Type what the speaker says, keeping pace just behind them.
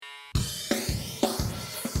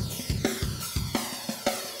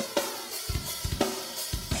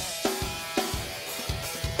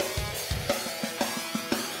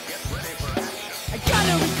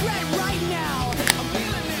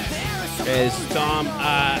guys. Tom,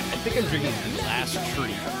 I think I'm drinking the last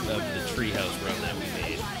treat of the Treehouse rum that we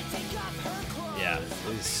made. Yeah,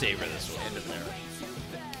 let's savor this one.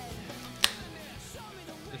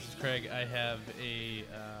 This is Craig. I have a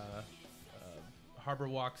Harbor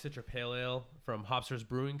Walk Citra Pale Ale from Hopsters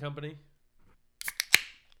Brewing Company.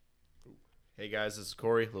 Hey guys, this is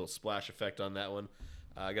Corey. A little splash effect on that one.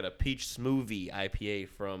 I got a Peach Smoothie IPA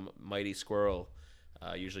from Mighty Squirrel.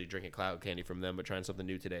 Usually drinking cloud candy from them, but trying something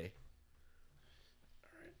new today. All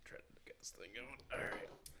right, trying to get this thing going. All right.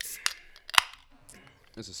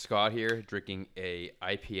 This is Scott here, drinking a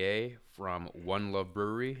IPA from One Love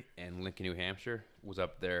Brewery in Lincoln, New Hampshire. Was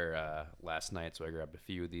up there last night, so I grabbed a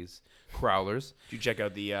few of these crowlers. Did you check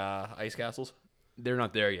out the ice castles? They're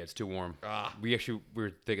not there yet; it's too warm. We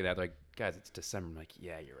were thinking that, like, guys, it's December. I'm like,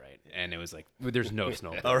 yeah, you're right. And it was like, there's no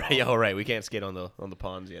snow. All right. We can't skate on the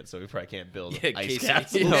ponds yet, so we probably can't build ice Casey,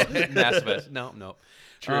 castles. massive ice. No.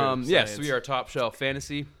 True. Yes, we are Top Shelf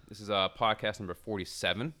Fantasy. This is podcast number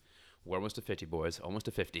 47. We're almost to 50, boys. Almost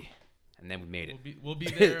to 50. And then we made it. We'll be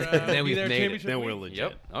there. And then we've there made it. championship Then week. we're legit.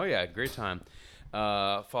 Yep. Oh, yeah. Great time.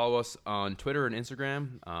 Follow us on Twitter and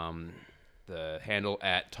Instagram. The handle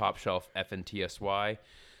at Top Shelf FNTSY.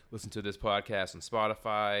 Listen to this podcast on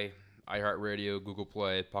Spotify, iHeartRadio, Google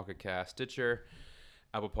Play, Pocket Cast, Stitcher,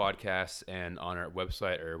 Apple Podcasts, and on our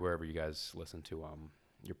website or wherever you guys listen to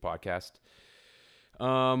your podcast.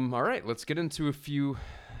 All right, let's get into a few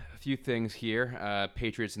things here.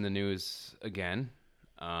 Patriots in the news again.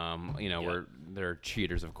 They're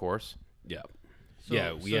cheaters, of course. Yeah.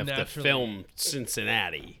 So We have to naturally- film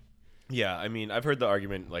Cincinnati. Yeah, I mean, I've heard the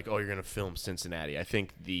argument like, oh, you're going to film Cincinnati. I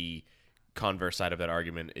think the converse side of that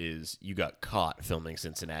argument is you got caught filming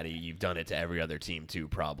Cincinnati. You've done it to every other team too,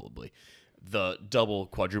 probably. The double,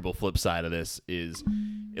 quadruple flip side of this is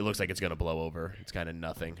it looks like it's going to blow over. It's kind of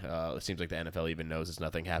nothing. It seems like the NFL even knows it's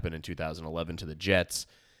nothing. Happened in 2011 to the Jets.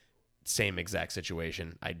 Same exact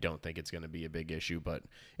situation. I don't think it's going to be a big issue, but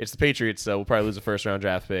it's the Patriots, so we'll probably lose a first-round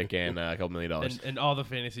draft pick and a couple $1 million. And all the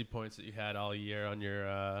fantasy points that you had all year on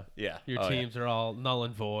your teams are all null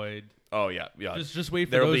and void. Oh, yeah. Just wait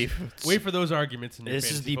for There'll those. be- Wait for those arguments in your This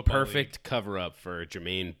is fantasy the football perfect cover-up for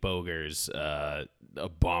Jermaine Boger's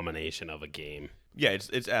abomination of a game. Yeah,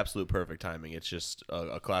 it's absolute perfect timing. It's just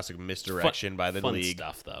a classic misdirection by the fun league.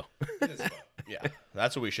 stuff, though. Yeah,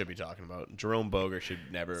 that's what we should be talking about. Jerome Boger should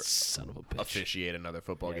never Son of a bitch. officiate another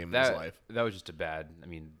football game in that, his life. That was just a bad. I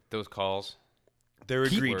mean, those calls They're were,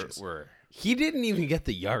 egregious. He didn't even get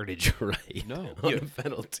the yardage right. No. on a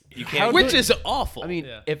penalty. You can't- Which is awful. I mean,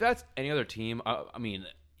 Yeah. if that's any other team,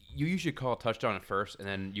 you usually call a touchdown at first, and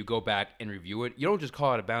then you go back and review it. You don't just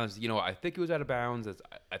call it out of bounds. I think it was out of bounds.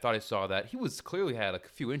 I thought I saw that. He was clearly had a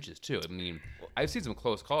few inches, too. I mean, I've seen some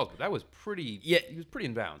close calls, but that was pretty... Yeah. He was pretty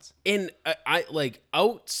in bounds. And I like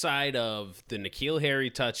outside of the N'Keal Harry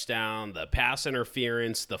touchdown, the pass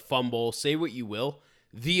interference, the fumble, say what you will,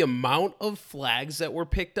 the amount of flags that were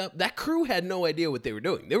picked up, that crew had no idea what they were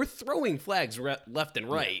doing. They were throwing flags left and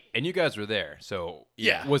right. And you guys were there, so...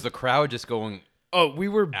 Yeah. Was the crowd just going... Oh, we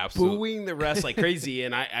were Absolute- booing the refs like crazy,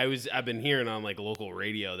 and I've been hearing on like local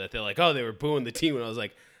radio that they're like, oh, they were booing the team, and I was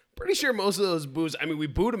like, pretty sure most of those boos. I mean, we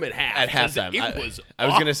booed them at half. At halftime. It was. I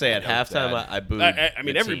was going to awful. say at halftime, I booed I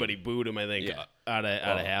mean, the everybody team. booed him. I think Yeah. out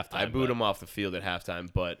of halftime. I booed but him off the field at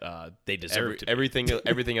halftime, but They deserved to be.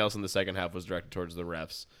 everything else in the second half was directed towards the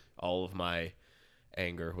refs. All of my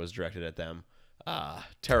anger was directed at them.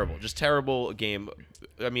 Terrible. Just terrible game.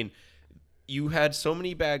 I mean, you had so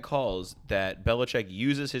many bad calls that Belichick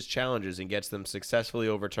uses his challenges and gets them successfully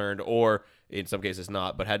overturned, or in some cases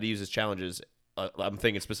not, but had to use his challenges. I'm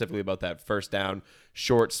thinking specifically about that first down,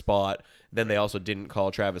 short spot. Then they also didn't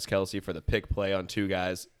call Travis Kelce for the pick play on two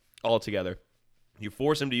guys altogether. You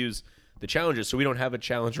force him to use the challenges, so we don't have a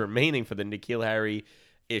challenge remaining for the N'Keal Harry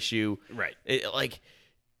issue. Right.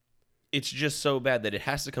 It's just so bad that it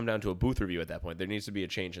has to come down to a booth review at that point. There needs to be a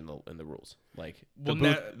change in the rules. Like the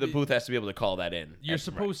booth has to be able to call that in. You're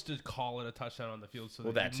supposed to call it a touchdown on the field, so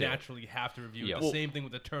that you too. naturally have to review Yeah. it. The same thing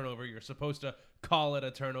with the turnover. You're supposed to call it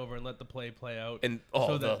a turnover and let the play out. And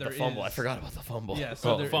so the there fumble. I is- forgot about the fumble. Yeah,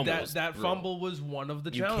 so the fumble was that brutal. fumble was one of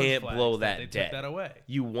the You challenge can't flags blow that that they dead. took that away.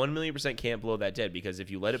 You 1,000,000% can't blow that dead, because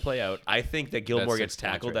if you let it play out, I think that Gilmore That's gets 6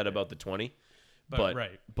 points tackled right at there. about the 20. But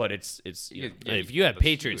right. But it's you know, Yeah, If you had that's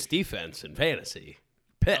Patriots defense in fantasy,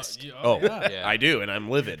 pissed. Yeah. I do, and I'm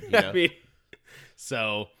livid. You know? I mean,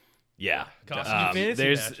 so yeah. Costing you fantasy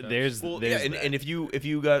there's matchups. Yeah, and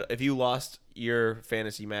if you lost your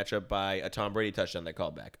fantasy matchup by a Tom Brady touchdown that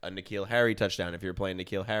called back, a N'Keal Harry touchdown if you're playing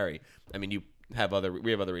N'Keal Harry, I mean have other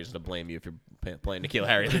reasons to blame you if you're playing N'Keal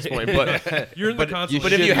Harry at this point. But You're in the but console.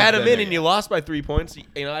 if you had him been in and you lost by 3 points,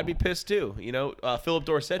 I'd be pissed too. Philip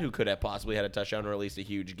Dorsett, who could have possibly had a touchdown or at least a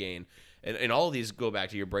huge gain, and all of these go back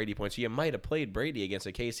to your Brady points. So you might have played Brady against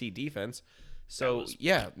a KC defense. So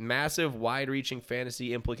massive, wide-reaching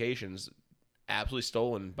fantasy implications, absolutely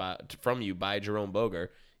stolen from you by Jerome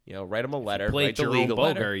Boger. Write him a letter. Play Write the Jerome league a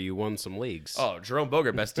letter. Boger, you won some leagues. Oh, Jerome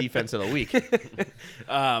Boger, best defense of the week.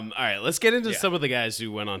 All right, let's get into some of the guys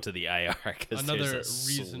who went onto the IR. Another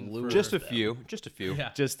reason for Just a few. Yeah.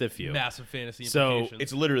 Just a few. Massive fantasy So, implications.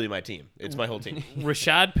 It's literally my team. It's my whole team.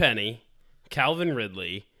 Rashad Penny, Calvin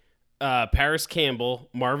Ridley, Paris Campbell,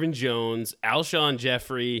 Marvin Jones, Alshon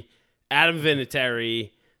Jeffrey, Adam Vinatieri,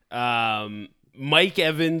 Mike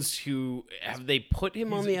Evans, who have they put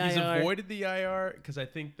him on the He's IR? avoided the IR because I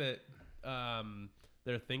think that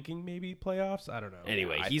they're thinking maybe playoffs. I don't know.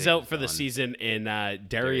 Anyway, I he's think out he's for the done. season, and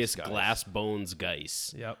Darius Geis. Glassbones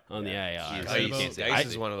Geis Yep. on the IR. He's- Right about- can't say Dice I-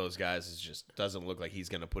 is one of those guys that just doesn't look like he's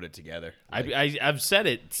going to put it together. I've said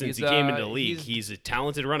it since He's, he came into the league. he's- He's a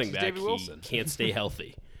talented running he's back. David He Wilson. can't stay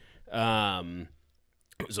healthy.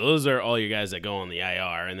 So those are all your guys that go on the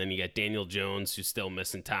IR, and then you got Daniel Jones, who's still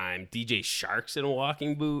missing time. DJ Shark's in a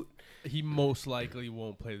walking boot. He most likely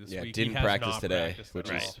won't play this Yeah, week. didn't He has practice not today, practiced which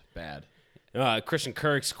at is all. bad. Christian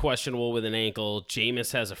Kirk's questionable with an ankle.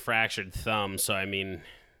 Jameis has a fractured thumb, so I mean,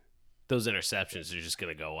 those interceptions are just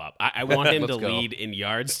going to go up. I want him to Let's go. lead in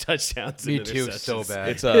yards, touchdowns, Me and too, interceptions. so bad.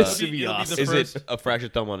 It's This a. should be It'll be awesome. the Is first- it a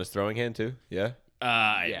fractured thumb on his throwing hand too? Yeah.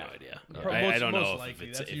 I have Yeah. no idea. Most- I don't most know likely. if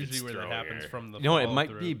it's, That's if usually it's where that throwing happens or- from the You know what? It follow might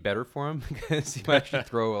through. be better for him because he might actually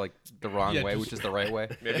throw like the wrong Yeah, way, just- which is the right way.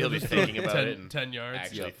 Maybe he'll be thinking about 10, it and 10 yards.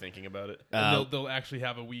 actually thinking about it. And they'll actually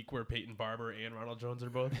have a week where Peyton Barber and Ronald Jones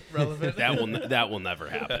are both relevant. That will never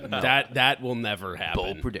happen. That will never happen.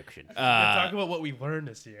 Bold prediction. Talk about what we learned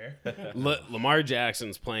this year. Lamar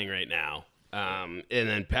Jackson's playing right now, and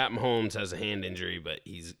then Pat Mahomes has a hand injury, but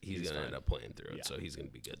he's going to end up playing through it, so he's going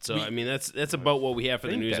to be good. So I mean, that's about what we have for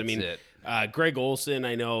the think news. I that's mean, it. Greg Olson,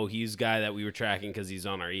 I know he's a guy that we were tracking because he's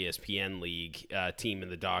on our ESPN league team in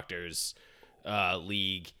the Doctors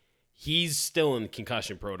league. He's still in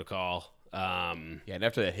concussion protocol. Yeah, and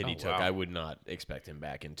after that hit he took, wow. I would not expect him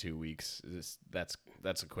back in 2 weeks. That's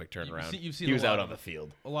a quick turnaround. you've seen he a was lot out of on the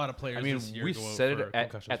field. A lot of players I mean, this year we go out said for it at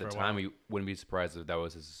concussions the for a time. while. We wouldn't be surprised if that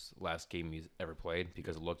was his last game he's ever played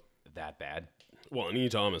because it looked that bad. Well, and Ian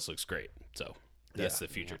Thomas looks great, so that's the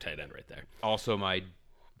future tight end right there. Also, my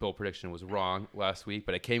bold prediction was wrong last week,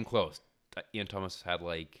 but it came close. Ian Thomas had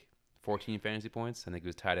like 14 fantasy points. I think he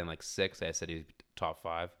was tied in like 6. I said he was top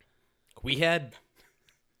 5. We had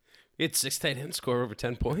 6 tight ends score over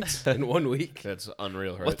 10 points in 1 week. That's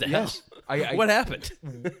unreal, right? What the Yes. hell? What happened?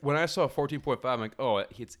 When I saw 14.5, I'm like, oh,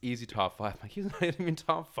 it's easy top 5. I'm like, he's not even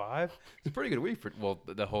top 5. It's a pretty good week for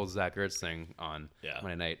the whole Zach Ertz thing on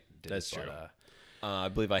Monday night. That's true. I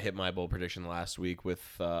believe I hit my bold prediction last week with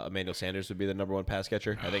Emmanuel Sanders would be the number 1 pass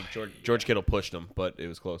catcher. I think George Kittle pushed him, but it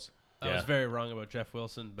was close. I was very wrong about Jeff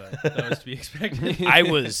Wilson, but that was to be expected. I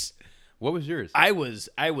was What was yours? I was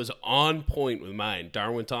on point with mine.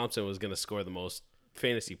 Darwin Thompson was going to score the most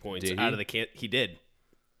fantasy points Did out he? of the he did.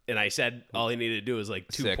 And I said all he needed to do was like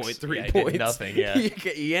 2.3 Yeah, he did points. nothing, yeah.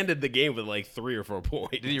 he ended the game with like 3 or 4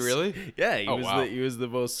 points. Did he really? Yeah, he Oh, was wow. he was the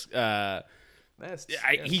most That's,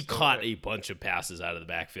 he caught a bunch of passes out of the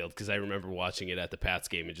backfield because I remember watching it at the Pats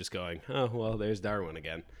game and just going, oh, well, there's Darwin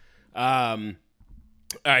again.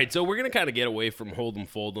 All right, so we're going to kind of get away from hold'em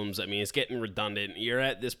fold'ems. I mean, it's getting redundant. You're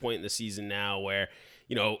at this point in the season now where,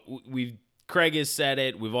 Craig has said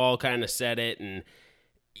it, we've all kind of said it, and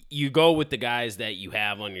you go with the guys that you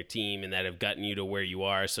have on your team and that have gotten you to where you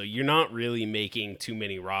are. So you're not really making too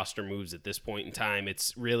many roster moves at this point in time.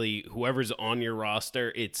 It's really whoever's on your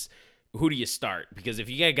roster, it's who do you start? Because if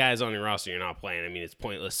you get guys on your roster, you're not playing. I mean, it's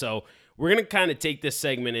pointless. So we're going to kind of take this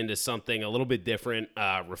segment into something a little bit different,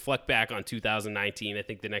 reflect back on 2019. I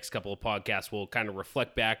think the next couple of podcasts will kind of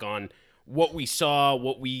reflect back on what we saw,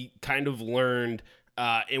 what we kind of learned,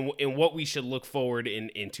 and what we should look forward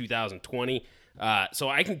in 2020. So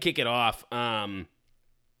I can kick it off.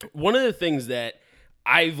 One of the things that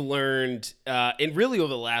I've learned, and really over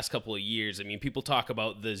the last couple of years, I mean, people talk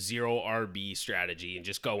about the 0 RB strategy and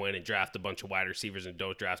just go in and draft a bunch of wide receivers and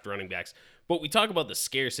don't draft running backs. But we talk about the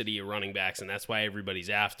scarcity of running backs, and that's why everybody's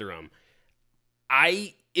after them.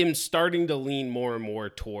 I am starting to lean more and more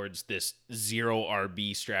towards this 0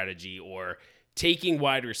 RB strategy or taking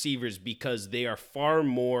wide receivers because they are far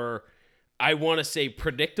more, I want to say,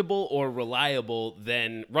 predictable or reliable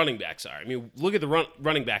than running backs are. I mean, look at the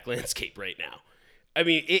running back landscape right now. I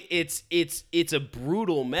mean, it's a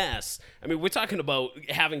brutal mess. I mean, we're talking about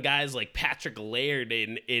having guys like Patrick Laird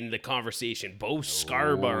in the conversation, Bo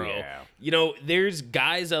Scarborough. yeah. You know, there's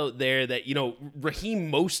guys out there that, you know, Raheem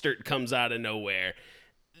Mostert comes out of nowhere.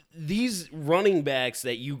 These running backs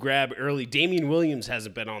that you grab early, Damian Williams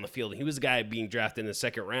hasn't been on the field. He was a guy being drafted in the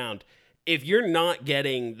second round. If you're not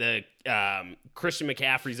getting the Christian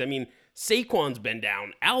McCaffreys, I mean, Saquon's been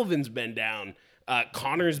down, Alvin's been down.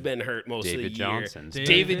 Connor's been hurt most of the David year. Johnson.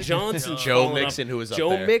 David Johnson. Joe Mixon, who was up Joe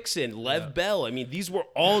there. Mixon, Lev Bell. I mean, these were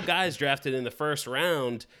all guys drafted in the first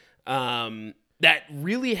round that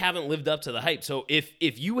really haven't lived up to the hype. So if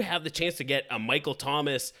you have the chance to get a Michael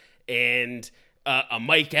Thomas and a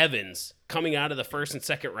Mike Evans coming out of the first and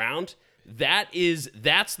second round,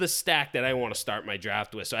 that's the stack that I want to start my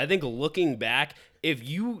draft with. So I think looking back, if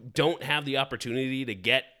you don't have the opportunity to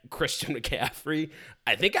get Christian McCaffrey,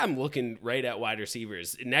 I think I'm looking right at wide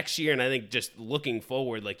receivers next year. And I think just looking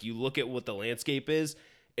forward, like you look at what the landscape is,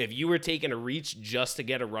 if you were taking a reach just to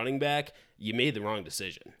get a running back, you made the wrong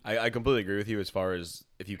decision. I completely agree with you as far as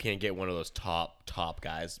if you can't get one of those top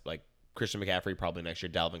guys, like Christian McCaffrey, probably next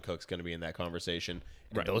year, Dalvin Cook's going to be in that conversation.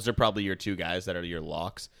 And Right. Those are probably your two guys that are your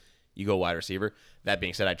locks. You go wide receiver. That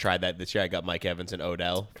being said, I tried that this year. I got Mike Evans and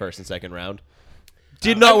Odell first and second round.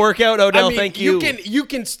 Did not work out, Odell. I mean, thank you. You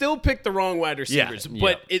can still pick the wrong wide receivers,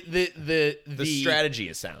 but the strategy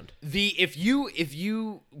is sound. if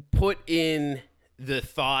you put in the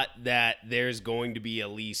thought that there's going to be at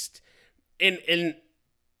least and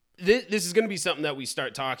this is going to be something that we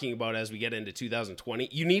start talking about as we get into 2020.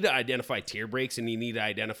 You need to identify tier breaks, and you need to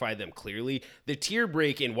identify them clearly. The tier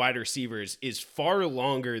break in wide receivers is far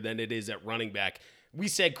longer than it is at running back. We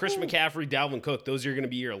said Chris McCaffrey, Dalvin Cook, those are going to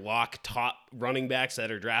be your lock top running backs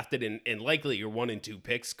that are drafted, and likely your 1 and 2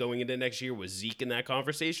 picks going into next year with Zeke in that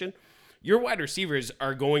conversation. Your wide receivers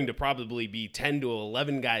are going to probably be 10 to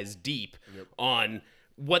 11 guys deep on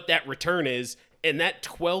what that return is, and that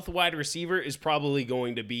 12th wide receiver is probably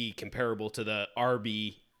going to be comparable to the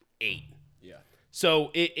RB8. Yeah.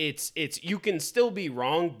 So it's you can still be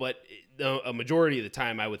wrong, but a majority of the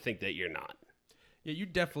time I would think that you're not. Yeah, you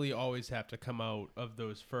definitely always have to come out of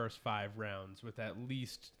those first 5 rounds with at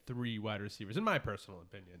least 3 wide receivers, in my personal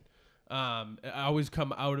opinion. I always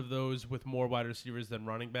come out of those with more wide receivers than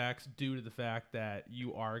running backs due to the fact that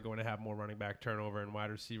you are going to have more running back turnover and wide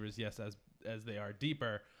receivers, yes, as they are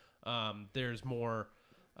deeper. There's more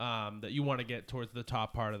that you want to get towards the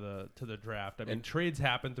top part of the draft. I mean, trades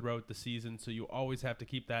happen throughout the season, so you always have to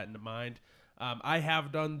keep that in mind. I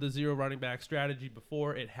have done the 0 running back strategy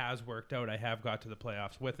before. It has worked out. I have got to the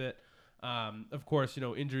playoffs with it. Of course,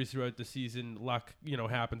 injuries throughout the season, luck,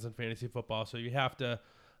 happens in fantasy football. So you have to,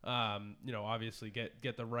 obviously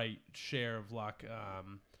get the right share of luck.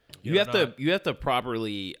 You have to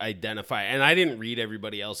properly identify, and I didn't read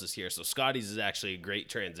everybody else's here, so Scotty's is actually a great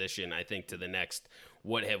transition, I think, to the next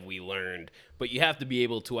what have we learned. But you have to be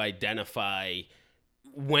able to identify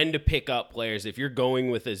when to pick up players. If you're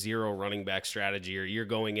going with a 0 running back strategy, or you're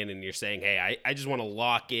going in and you're saying, hey, I just want to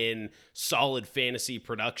lock in solid fantasy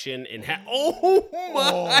production and oh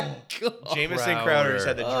my God. Jamison Crowder just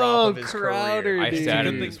had the drop of his Crowder, career. I dude. sat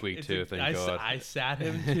him Good this week it's too. Thank God. I sat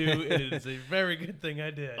him too. It is a very good thing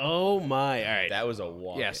I did. Oh my. All right. That was a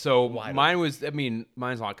wide. Yeah, so wide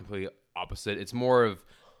mine's not completely opposite. It's more of,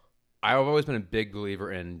 I've always been a big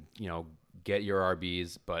believer in, get your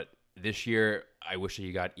RBs, but this year I wish that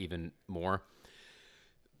you got even more.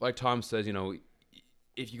 Like Tom says,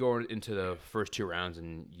 if you go into the first 2 rounds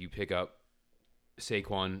and you pick up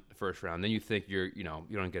Saquon first round, then you think you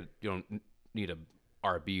don't need a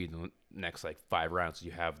RB in the next 5 rounds. So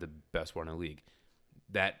you have the best one in the league.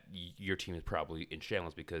 That your team is probably in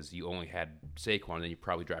shambles because you only had Saquon, and then you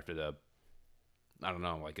probably drafted a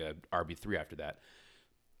RB3 after that.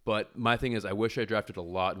 But my thing is, I wish I drafted a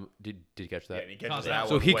lot. Did you catch that? Yeah, he catches that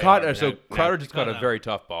So one he way caught. hard. So Crowder just caught no. a very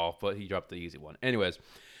tough ball, but he dropped the easy one. Anyways,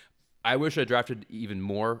 I wish I drafted even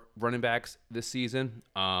more running backs this season,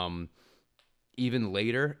 even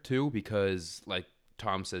later too, because like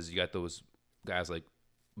Tom says, you got those guys like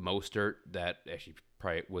Mostert that actually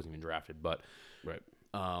probably wasn't even drafted, but Right.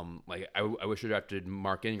 I wish I drafted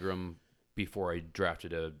Mark Ingram before I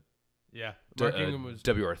drafted Yeah, Mark Ingram was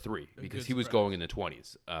WR3 a because good he was surprise. going in the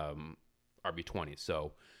 20s, RB20.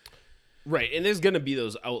 So. Right, and there's going to be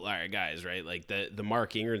those outlier guys, right? Like the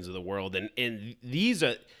Mark Ingrams of the world, and these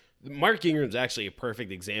are Mark Ingram's actually a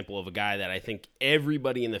perfect example of a guy that I think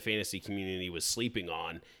everybody in the fantasy community was sleeping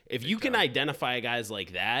on. If you can identify guys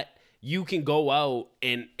like that, you can go out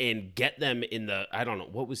and get them in the, I don't know,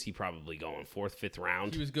 what was he probably going, 4th, 5th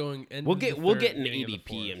round? He was going. We'll get an beginning of the ADP,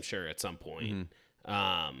 fourth. I'm sure, at some point.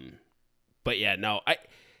 But yeah, no,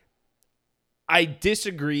 I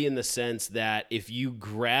disagree in the sense that if you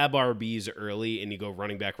grab RBs early and you go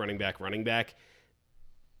running back,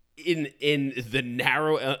 in the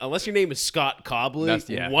narrow, unless your name is Scott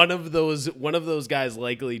Cobley, one of those guys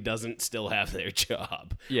likely doesn't still have their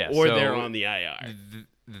job, or so they're on the IR.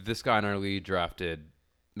 This guy in our league drafted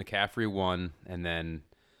McCaffrey 1, and then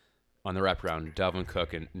on the wrap round, Dalvin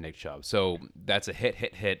Cook and Nick Chubb. So that's a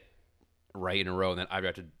hit right in a row. And then I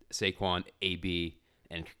drafted Saquon, AB,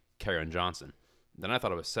 and Kerryon Johnson. Then I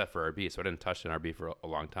thought I was set for RB, so I didn't touch an RB for a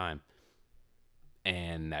long time.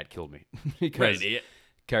 And that killed me. Because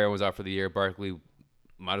Kerryon was out for the year. Barkley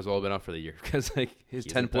might as well have been out for the year because like his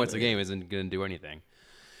 10 points a game isn't going to do anything.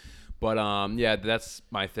 But, yeah, that's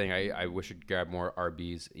my thing. I wish I'd grab more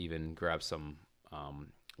RBs, even grab some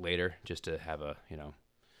later just to have a,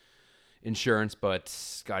 insurance, but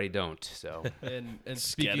Scotty don't. So and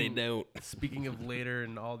Scotty don't. Speaking of later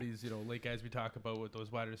and all these late guys we talk about with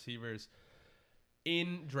those wide receivers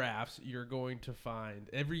in drafts, you're going to find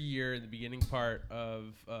every year in the beginning part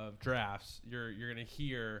of drafts, you're going to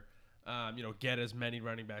hear get as many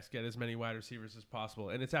running backs, get as many wide receivers as possible,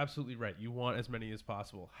 and it's absolutely right. You want as many as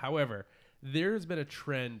possible. However, there's been a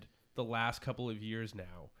trend the last couple of years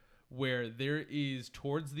now where there is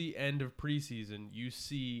towards the end of preseason, you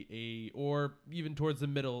see or even towards the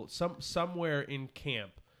middle, somewhere in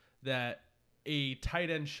camp that a tight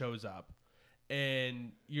end shows up,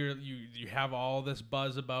 and you have all this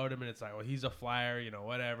buzz about him, and it's like, well, he's a flyer,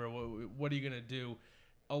 whatever. What are you gonna do?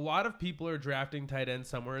 A lot of people are drafting tight ends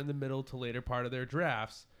somewhere in the middle to later part of their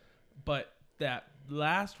drafts, but that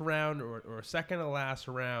last round or second to last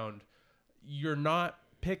round, you're not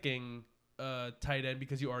picking tight end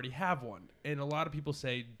because you already have one. And a lot of people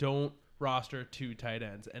say don't roster 2 tight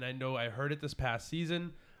ends. And I know I heard it this past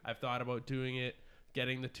season. I've thought about doing it,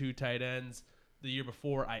 getting the 2 tight ends. The year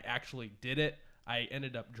before, I actually did it. I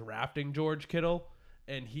ended up drafting George Kittle,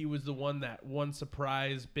 and he was the one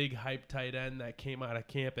surprise big hype tight end that came out of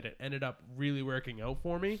camp, and it ended up really working out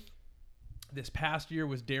for me. This past year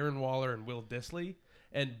was Darren Waller and Will Dissly,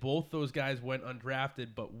 and both those guys went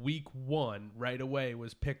undrafted, but week 1 right away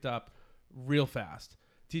was picked up real fast.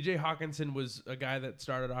 TJ Hawkinson was a guy that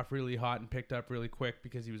started off really hot and picked up really quick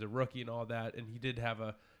because he was a rookie and all that, and he did have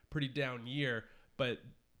a pretty down year. But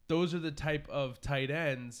those are the type of tight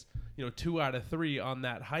ends, 2 out of 3 on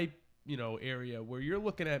that hype, area where you're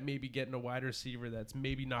looking at maybe getting a wide receiver that's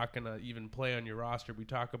maybe not going to even play on your roster. We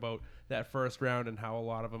talk about that first round and how a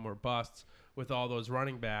lot of them were busts with all those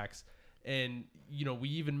running backs. And, we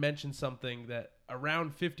even mentioned something that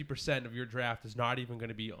around 50% of your draft is not even going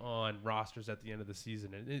to be on rosters at the end of the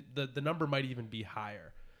season. And the number might even be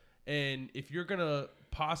higher. And if you're going to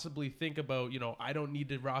possibly think about, I don't need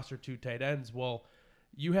to roster 2 tight ends, well,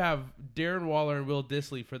 you have Darren Waller and Will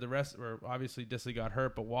Dissly for the rest, or obviously Dissly got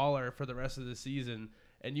hurt, but Waller for the rest of the season,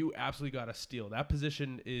 and you absolutely got to steal. That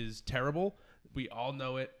position is terrible. We all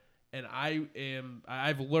know it. And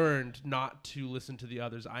I've learned not to listen to the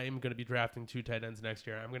others. I am going to be drafting 2 tight ends next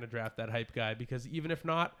year. I'm going to draft that hype guy because even if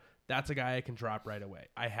not, that's a guy I can drop right away.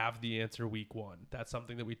 I have the answer week 1. That's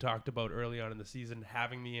something that we talked about early on in the season,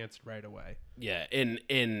 having the answer right away. Yeah,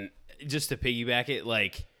 and just to piggyback it,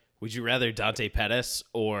 would you rather Dante Pettis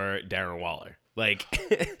or Darren Waller? Like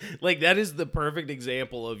that is the perfect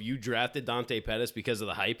example of you drafted Dante Pettis because of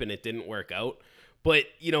the hype and it didn't work out. But,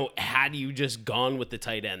 had you just gone with the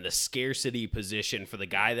tight end, the scarcity position for the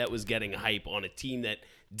guy that was getting hype on a team that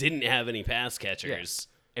didn't have any pass catchers.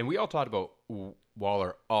 Yeah. And we all talked about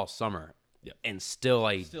Waller all summer. Yep. And still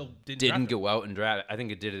didn't go out and draft. I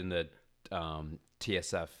think it did in the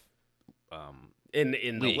TSF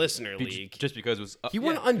in the listener league. Just because it was... he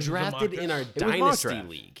went undrafted in our Dynasty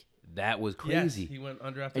League. That was crazy. Yes, he went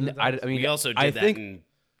undrafted. And we also did that in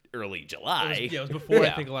early July. It was before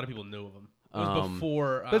I think a lot of people knew of him. It was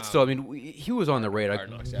before. But still, he was on the radar. Hard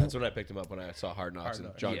Knocks. Yeah, that's when I picked him up when I saw Hard Knocks, and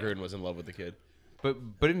John Gruden was in love with the kid. But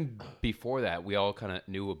even before that, we all kind of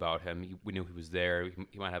knew about him. We knew he was there.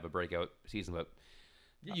 He might have a breakout season, but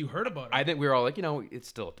you heard about him. I think we were all like, it's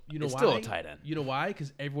still still a tight end. You know why?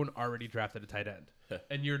 Because everyone already drafted a tight end,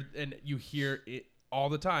 and you hear it all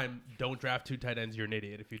the time. Don't draft 2 tight ends. You're an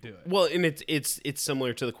idiot if you do it. Well, and it's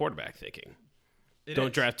similar to the quarterback thinking.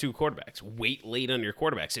 Don't draft 2 quarterbacks. Wait late on your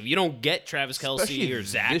quarterbacks. If you don't get Travis Kelce or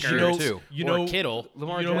Zach or Kittle,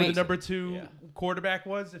 Lamar Jackson. Who the number 2 quarterback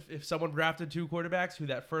was? If someone drafted 2 quarterbacks, who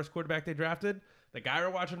that first quarterback they drafted, the guy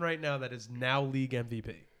we're watching right now that is now league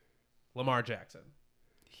MVP, Lamar Jackson.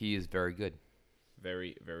 He is very good.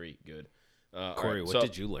 Very, very good. Corey, what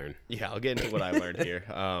did you learn? Yeah, I'll get into what I learned here.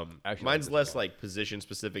 Mine's less position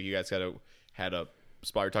specific. You guys had a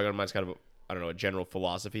spot you're talking about. Mine's kind of a general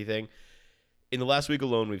philosophy thing. in the last week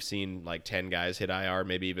alone, we've seen like 10 guys hit IR,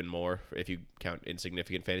 maybe even more if you count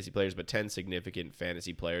insignificant fantasy players, but 10 significant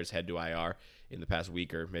fantasy players head to IR in the past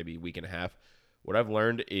week or maybe week and a half. What I've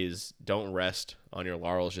learned is don't rest on your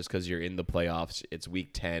laurels just because you're in the playoffs. It's week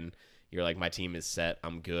 10. You're like, my team is set.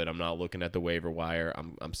 I'm good. I'm not looking at the waiver wire.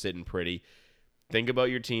 I'm sitting pretty. Think about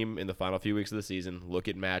your team in the final few weeks of the season. Look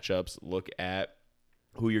at matchups. Look at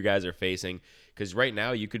who your guys are facing. Because right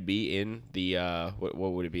now you could be in the, what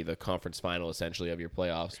would it be, the conference final essentially of your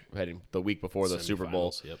playoffs heading the week before the Super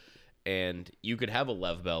Bowl. Yep. And you could have a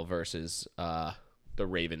Lev Bell versus the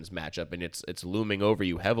Ravens matchup, and it's looming over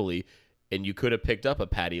you heavily. And you could have picked up a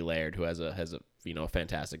Patty Laird who has a a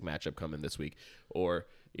fantastic matchup coming this week, or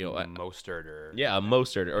Mostert or a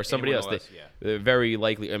Mostert or somebody else. else, Very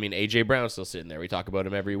likely. I mean, AJ Brown's still sitting there. We talk about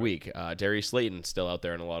him every week. Darius Slayton's still out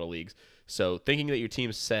there in a lot of leagues. So thinking that your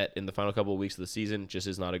team's set in the final couple of weeks of the season just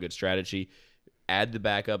is not a good strategy. Add the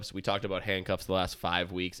backups. We talked about handcuffs the last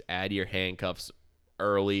 5 weeks. Add your handcuffs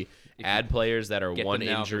early. Add players that are get one them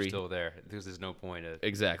now if they're injury. still there, because there's no point of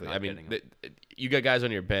Exactly. not I mean, getting them. you got guys on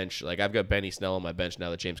your bench. Like, I've got Benny Snell on my bench now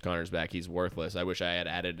that James Conner's back. He's worthless. I wish I had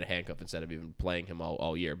added a handcuff instead of even playing him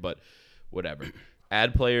all year, but whatever.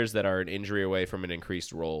 Add players that are an injury away from an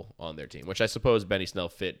increased role on their team, which I suppose Benny Snell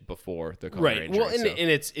fit before the Conner Right. injury. Well, and, so. and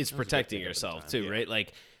it's protecting yourself too, right?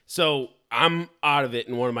 Like, so I'm out of it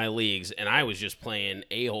in one of my leagues, and I was just playing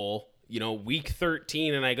a-hole, week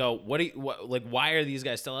 13, and I go, why are these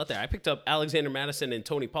guys still out there? I picked up Alexander Mattison and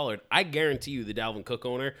Tony Pollard. I guarantee you the Dalvin Cook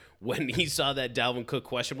owner, when he saw that Dalvin Cook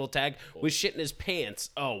questionable tag, was shitting his pants.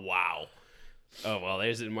 Oh, wow. Oh, well,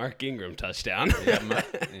 there's a Mark Ingram touchdown.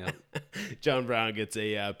 John Brown gets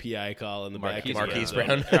a PI call in the back. Marquise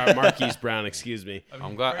Brown. Marquise Brown, excuse me.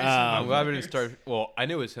 I'm glad we didn't start. Well, I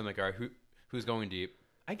knew it was him. Like, all right, who's going deep?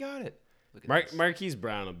 I got it. Look at this. Marquise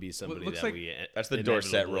Brown will be somebody looks that like we. that's the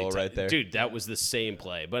Dorsett inevitably roll right there. dude. That was the same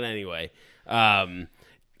play, but anyway,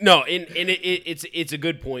 no, and it's a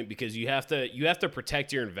good point because you have to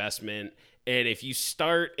protect your investment, and if you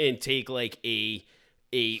start and take like a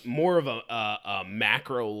more of a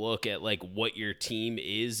macro look at like what your team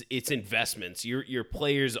is, it's investments. Your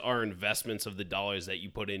players are investments of the dollars that you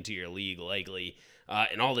put into your league, likely,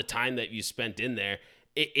 and all the time that you spent in there.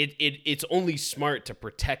 It's only smart to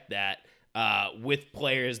protect that. With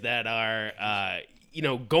players that are,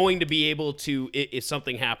 going to be able to, if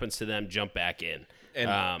something happens to them, jump back in.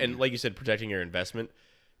 And like you said, protecting your investment.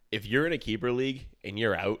 If you're in a keeper league and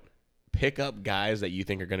you're out, pick up guys that you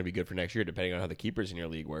think are going to be good for next year, depending on how the keepers in your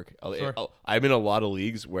league work. Sure. I'm in a lot of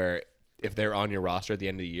leagues where if they're on your roster at the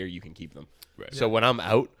end of the year, you can keep them. Right. So when I'm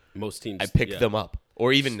out, Most teams, I pick them up.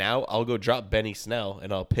 Or even now, I'll go drop Benny Snell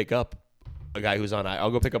and I'll pick up a guy who's on.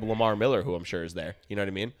 I'll go pick up Lamar Miller, who I'm sure is there. You know what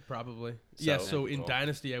I mean? Probably. So- So in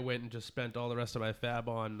Dynasty, I went and just spent all the rest of my fab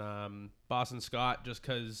on Boston Scott just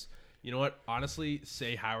because, you know what? Honestly,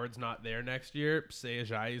 say Howard's not there next year. Say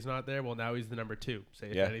Ajayi's not there. Well, now he's the number 2. Say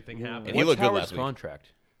if Yeah. anything happens. And he looked good Howard's last week.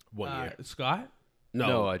 contract? 1 year. Scott?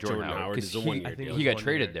 No, Jordan Howard Howard. is a 'Cause 1 year I think deal. He got 1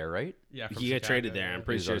 traded year. there, right? Yeah, from He got Chicago, traded there. yeah. I'm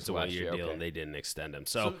pretty He's sure ours it's a last 1 year year, deal, okay. and they didn't extend him.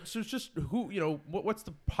 So it's just who, what's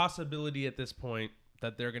the possibility at this point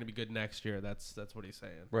that they're going to be good next year? That's what he's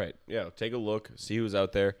saying. Right. Yeah. Take a look. See who's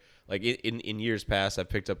out there. Like in years past, I've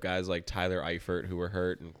picked up guys like Tyler Eifert who were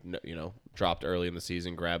hurt and dropped early in the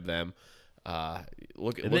season. Grab them.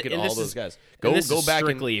 Look at all this those is- guys. and Go this is back and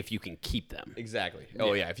strictly if you can keep them. exactly.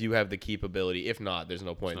 Oh yeah. If you have the keepability. If not, there's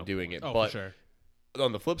no point in doing it. Oh, But for sure.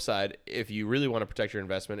 on the flip side, if you really want to protect your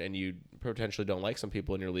investment and you potentially don't like some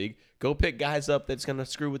people in your league, go pick guys up that's going to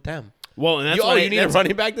screw with them. Well, and that's You, why you need a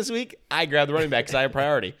running back this week? I grabbed the running back because I have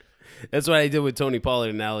priority. That's what I did with Tony Pollard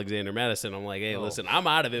and Alexander Madison. I'm like, hey, Oh. listen, I'm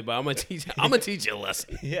out of it, but I'm gonna teach you a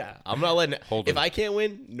lesson. Yeah. I'm not letting it. Hold if him. I can't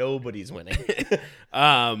win, nobody's winning.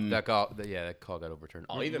 That call got overturned.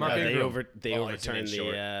 even Mark better. Ingram. They Oh, he's overturned in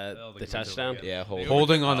short. the touchdown. Yeah, hold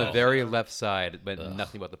Holding on the very left side, but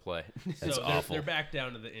nothing about the play. That's so awful. They're back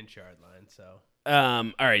down to the inch yard line. So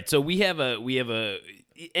All right, so we have a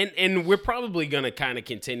and we're probably going to kind of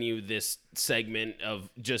continue this segment of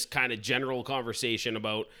just kind of general conversation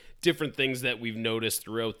about different things that we've noticed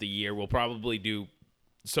throughout the year. We'll probably do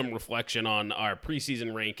some reflection on our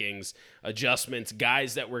preseason rankings, adjustments,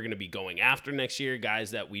 guys that we're going to be going after next year,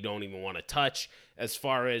 guys that we don't even want to touch as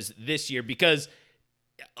far as this year, because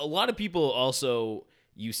a lot of people also,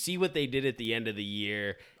 you see what they did at the end of the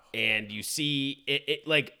year and you see it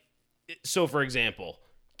like, so for example,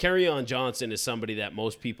 Kerryon Johnson is somebody that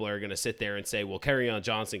most people are going to sit there and say, well, Kerryon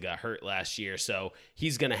Johnson got hurt last year, so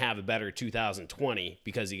he's going to have a better 2020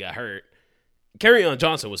 because he got hurt. Kerryon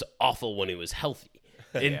Johnson was awful when he was healthy.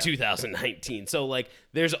 in 2019. So like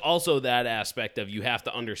there's also that aspect of you have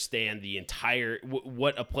to understand the entire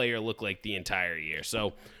what a player looked like the entire year.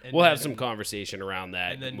 So And we'll have then- some conversation around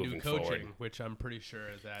that And then moving new coaching, forward. which I'm pretty sure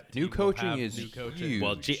that New team will coaching have is new coaching. huge.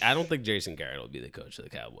 Well, I don't think Jason Garrett will be the coach of the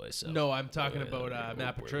Cowboys. So No, I'm talking about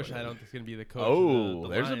Matt Patricia. I don't think he's going to be the coach. Oh, of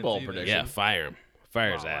the there's a Lions bold either. prediction. yeah, fire him.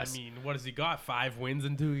 Fire his Well, ass. I mean, what has he got? 5 wins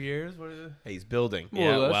in 2 years? What is it? Hey, he's building. More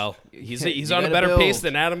or Yeah, less. well, he's You on a gotta better pace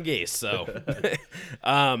build. than Adam Gase. So,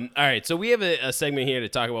 all right. So we have a segment here to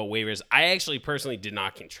talk about waivers. I actually personally did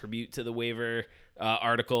not contribute to the waiver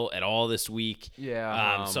article at all this week.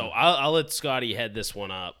 Yeah, so I'll let Scotty head this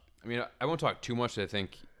one up. I mean, I won't talk too much. I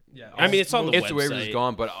think Yeah, I mean, it's on the it's the waivers website. is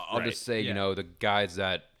gone, but I'll Right. just say, Yeah. the guys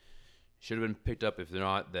that should have been picked up, if they're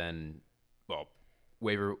not, then, well,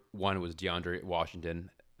 waiver one was DeAndre Washington.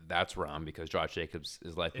 That's wrong because Josh Jacobs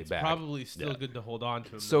is likely it's back. probably still Yeah. good to hold on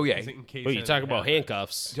to him. So, though, yeah. in case Well, you talk anything about happens.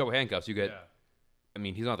 handcuffs. So handcuffs, you get. Yeah. I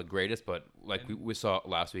mean, he's not the greatest, but like we saw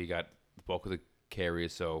last week, he got the bulk of the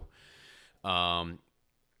carries. So,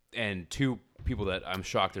 and two people that I'm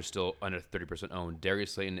shocked are still under 30% owned: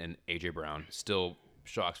 Darius Slayton and AJ Brown. Still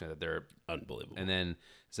shocks me that they're. Unbelievable. And then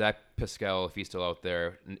Zach Pascal, if he's still out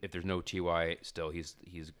there, if there's no Ty, still he's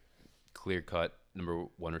clear cut number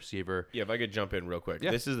one receiver. Yeah, if I could jump in real quick.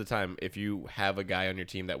 Yeah. This is the time, if you have a guy on your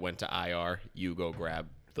team that went to IR, you go grab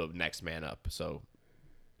the next man up. So,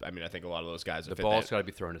 I mean, I think a lot of those guys The have fit ball's that. got to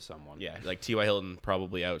be thrown to someone. Yeah, like T.Y. Hilton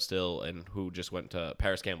probably out still, and who just went to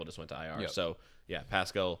Paris Campbell just went to IR. Yep. So, yeah,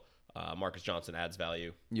 Pascal, Marcus Johnson adds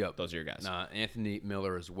value. Yep. Those are your guys. Anthony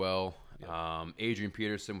Miller as well. Adrian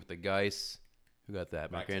Peterson with the Geis. Who got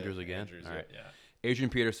that? Mark Back to Andrews again? Andrews, All yeah. right. Adrian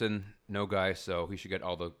Peterson, no guy, so he should get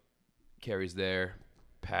all the carries there.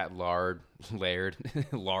 Pat Laird.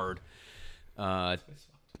 Ryan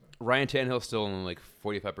Tannehill still only like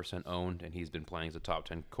 45% owned, and he's been playing as a top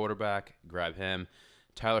 10 quarterback. Grab him.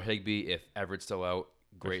 Tyler Higbee, if Everett's still out,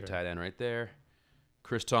 great tight end right there.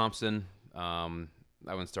 Chris Thompson, I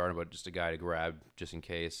wouldn't start him, but just a guy to grab just in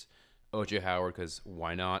case. OJ Howard, because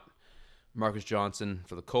why not? Marcus Johnson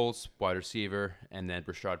for the Colts, wide receiver, and then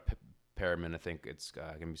Rashad Perriman. I think it's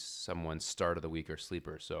going to be someone's start of the week or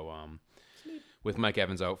sleeper. So with Mike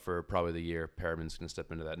Evans out for probably the year, Perriman's going to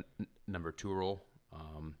step into that number 2 role.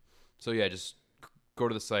 So yeah, just go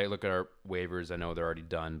to the site, look at our waivers. I know they're already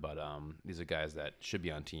done, but these are guys that should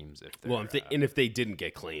be on teams if they're, Well, if they didn't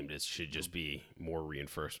get claimed, it should just be more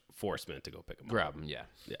reinforcement to go pick them up. grab them. Yeah.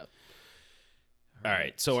 Yeah. All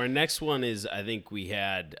right. So our next one is, I think we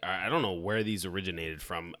had, I don't know where these originated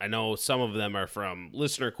from. I know some of them are from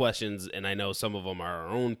listener questions, and I know some of them are our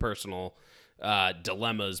own personal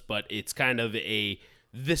dilemmas, but it's kind of a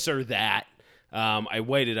this or that. I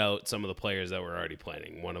whited out some of the players that were already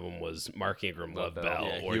planning. One of them was Mark Ingram, Love Bell,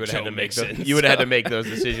 Yeah, or you would Joe have to make Mixon. you would have had to make those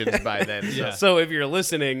decisions by then. So. Yeah. So if you're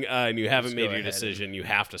listening and you haven't Just made go your ahead. decision, you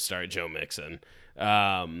have to start Joe Mixon.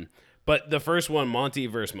 But the first one, Monty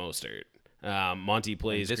versus Mostert. Monty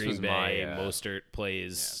plays this Green was Bay. my, Mostert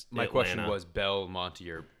plays My Atlanta. question was Bell, Monty,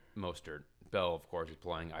 or Mostert. Bell, of course, is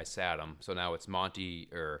playing. I sat him. So now it's Monty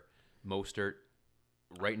or Mostert.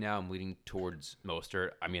 Right now, I'm leaning towards Mostert.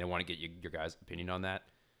 I mean, I want to get your guys' opinion on that.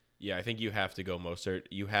 Yeah, I think you have to go Mostert.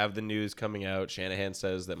 You have the news coming out. Shanahan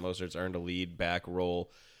says that Mostert's earned a lead back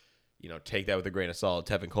role. You know, take that with a grain of salt.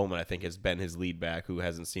 Tevin Coleman, I think, has been his lead back who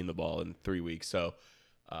hasn't seen the ball in 3 weeks. So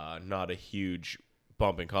not a huge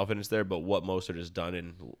bump in confidence there, but what Mostert has done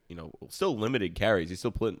in, still limited carries. He's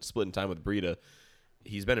still splitting time with Breida.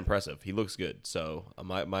 He's been impressive. He looks good. So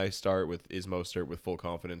my start is Mostert with full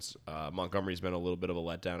confidence. Montgomery's been a little bit of a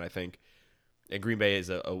letdown, I think. And Green Bay is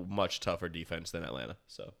a much tougher defense than Atlanta.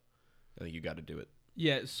 So I think you got to do it.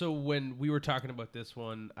 Yeah, so when we were talking about this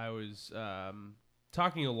one, I was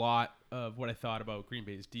talking a lot of what I thought about Green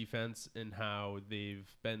Bay's defense and how they've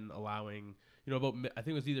been allowing, I think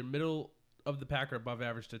it was either middle of the pack or above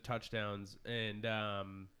average to touchdowns. And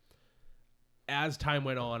as time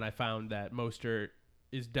went on, I found that Mostert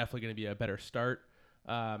is definitely going to be a better start.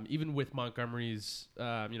 Even with Montgomery's,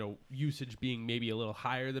 usage being maybe a little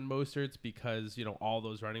higher than Mostert's because, all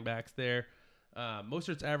those running backs there.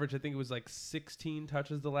 Mostert's average, I think it was like 16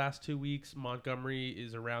 touches the last 2 weeks. Montgomery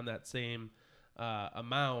is around that same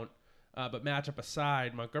amount. But matchup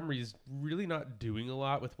aside, Montgomery's really not doing a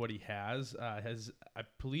lot with what he has. I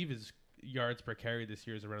believe his yards per carry this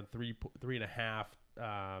year is around 3.5.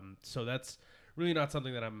 So that's really not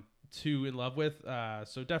something that I'm too in love with.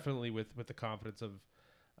 So definitely with the confidence of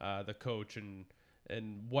the coach and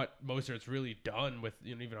what Mostert's really done with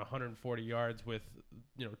even 140 yards with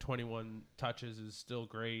 21 touches is still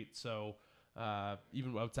great. So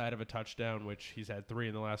even outside of a touchdown, which he's had 3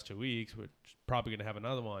 in the last 2 weeks, which is probably going to have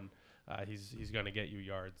another one, he's going to get you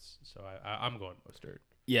yards. So I'm going Mostert.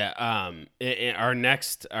 Yeah. Our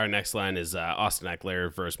next line is Austin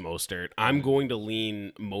Eckler versus Mostert. I'm going to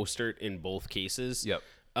lean Mostert in both cases. Yep.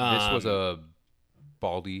 This was a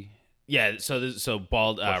Baldy. Yeah, so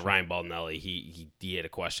Ryan Baldinelli, he had a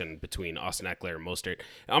question between Austin Eckler and Mostert.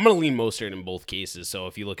 I'm going to lean Mostert in both cases. So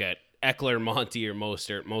if you look at Eckler, Monty, or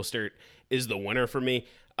Mostert is the winner for me.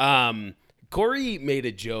 Corey made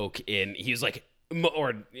a joke, and he was like,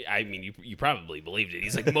 you probably believed it.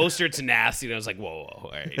 He's like, Mostert's nasty, and I was like, whoa,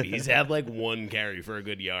 all right. He's had like one carry for a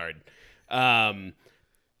good yard.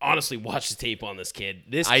 Honestly, watch the tape on this kid.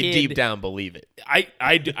 I deep down believe it.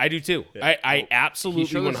 I do too. Yeah. I absolutely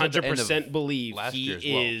showed us at the end of 100% believe last he year as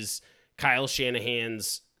well. is Kyle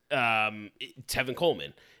Shanahan's Tevin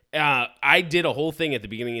Coleman. I did a whole thing at the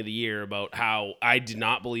beginning of the year about how I did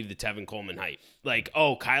not believe the Tevin Coleman hype. Like,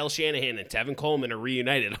 oh, Kyle Shanahan and Tevin Coleman are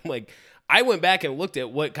reunited. I'm like, I went back and looked at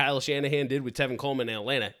what Kyle Shanahan did with Tevin Coleman in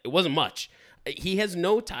Atlanta. It wasn't much. He has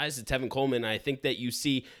no ties to Tevin Coleman. I think that you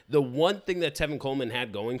see the one thing that Tevin Coleman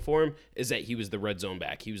had going for him is that he was the red zone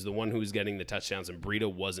back. He was the one who was getting the touchdowns, and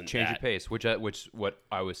Breida wasn't Change that. of pace, which what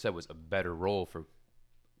I always said was a better role for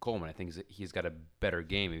Coleman. I think he's got a better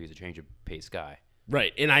game if he's a change of pace guy.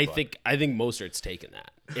 Right, and I think Mostert's taken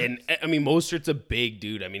that. And I mean, Mostert's a big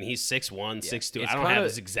dude. I mean, he's 6'1", 6'2". I don't have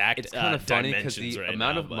his exact It's kind of funny because dimensions the right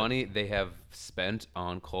amount now, of but money they have spent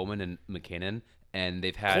on Coleman and McKinnon, and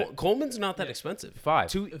they've had Coleman's not that expensive. Five.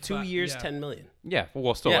 Two years, yeah. $10 million.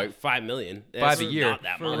 well, still Yeah, like $5 million. Five That's a year. Not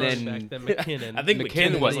that For a much. running back, then McKinnon. I think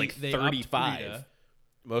McKinnon was like they upped 35. Breida,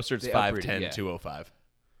 Mostert's They upgraded, 5'10", yeah. 205.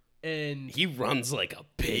 and He runs like a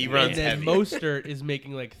pig. He man. runs and then heavy. Mostert is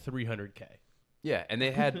making like $300K. yeah, and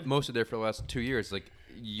they had most of there for the last 2 years. Like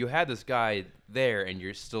you had this guy there, and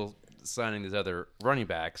you're still signing these other running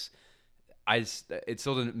backs. It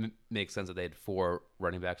still didn't make sense that they had 4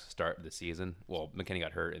 running backs to start the season. Well, McKinney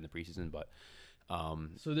got hurt in the preseason, but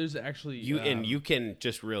So there's actually You can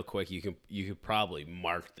just real quick. You could probably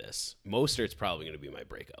mark this. Mostert's probably going to be my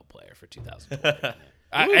breakout player for 2020.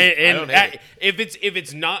 If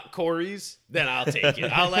it's not Corey's, then I'll take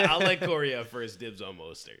it. I'll let Corey have first dibs on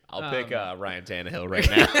Mostert. I'll pick Ryan Tannehill right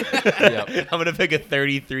now. I'm going to pick a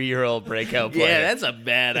 33-year-old breakout player. Yeah, that's a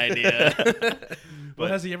bad idea. But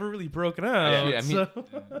has he ever really broken out? Yeah, I mean- So-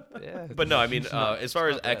 yeah. But no, I mean, as far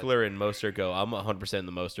as not bad. Eckler and Mostert go, I'm 100% in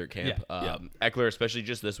the Mostert camp. Yeah. Eckler, especially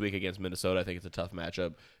just this week against Minnesota, I think it's a tough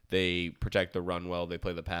matchup. They protect the run well. They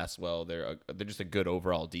play the pass well. They're just a good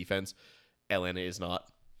overall defense. Atlanta is not.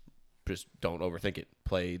 Just don't overthink it.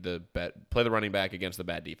 Play the running back against the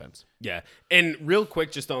bad defense. Yeah, and real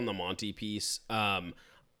quick, just on the Monty piece,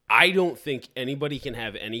 I don't think anybody can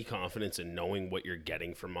have any confidence in knowing what you're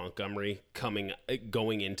getting from Montgomery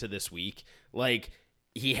going into this week. Like,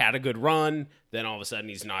 he had a good run, then all of a sudden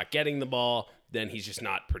he's not getting the ball, then he's just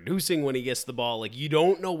not producing when he gets the ball. Like, you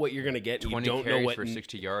don't know what you're going to get. 20 You don't know carries what for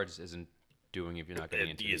 60 yards isn't doing if you're not getting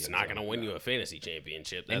into it's the not end going to zone. win you a fantasy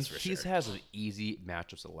championship. That's And for he's sure. has an easy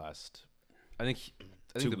matchups the last. I think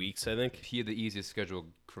 2 weeks, I think. he had the easiest schedule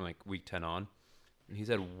from like week 10 on, and he's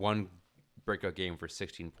had one breakout game for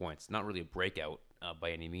 16 points. Not really a breakout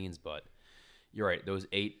by any means, but you're right. Those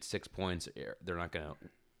 6 points, they're not going to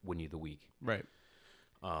win you the week. right.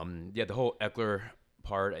 Yeah, the whole Eckler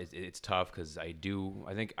part, it's tough because I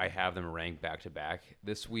think I have them ranked back to back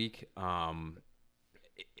this week.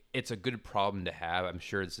 It's a good problem to have. I'm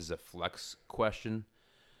sure this is a flex question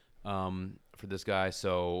for this guy,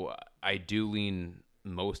 so I do lean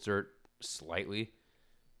Mostert slightly.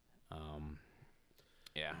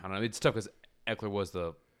 Yeah, I don't know. It's tough because Eckler was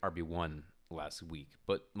the RB1 last week,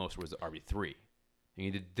 but Mostert was the RB3. I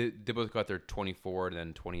mean, they both got their 24 and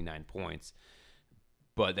then 29 points,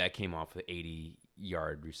 but that came off the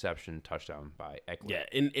 80-yard reception touchdown by Eckler.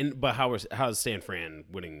 Yeah, but how's San Fran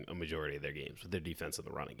winning a majority of their games with their defense in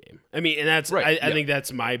the running game? I mean, and that's Right, I yeah. think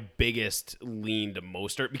that's my biggest lean to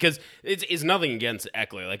Mostert because it's nothing against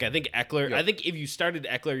Eckler. Like, I think Eckler. Yep. I think if you started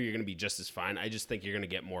Eckler, you're going to be just as fine. I just think you're going to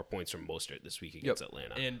get more points from Mostert this week against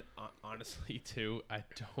Atlanta. And honestly, too, I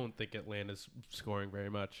don't think Atlanta's scoring very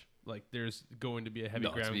much. Like, there's going to be a heavy No,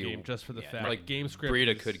 it's ground gonna be- game just for the yeah, fact like game script.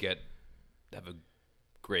 Breida is- could have a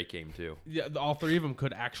great game too. Yeah, all three of them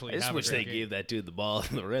could actually. I just have wish a they great gave that dude the ball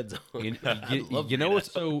in the red zone. You know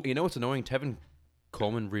what's annoying? Tevin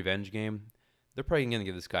Coleman revenge game. They're probably gonna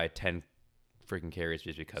give this guy 10 freaking carries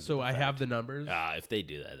just because. So of the I fact. have the numbers If they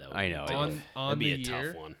do that, would I be know, tough. I know. on That'd be the a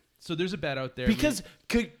year. tough one. So there's a bet out there Because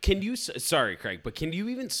can you? Sorry, Craig, but can you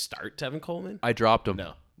even start Tevin Coleman? I dropped him.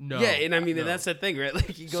 No. no, Yeah, and I mean, no. and that's the thing, right? Like,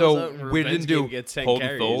 he goes out So and we revenge didn't game do gets 10 hold and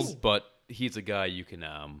carries. fold, but he's a guy you can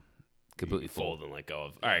completely fold. Fold and let go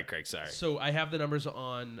of. All right, Craig. Sorry. So I have the numbers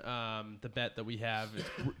on the bet that we have. It's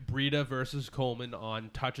Breida versus Coleman on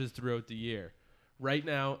touches throughout the year. Right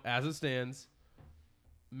now, as it stands,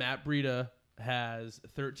 Matt Breida has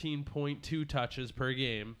 13.2 touches per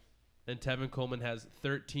game, and Tevin Coleman has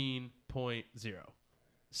 13.0.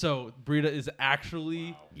 So Breida is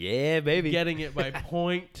actually Yeah, baby. getting it by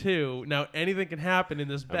 0.2. Now anything can happen in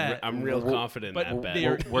this bet, I'm real confident but in that they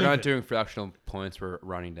are bet. We're not even. doing fractional points. We're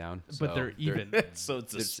running down. but so they're even. So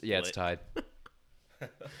it's a split. Yeah, it's tied.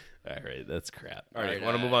 All right, that's crap. All right,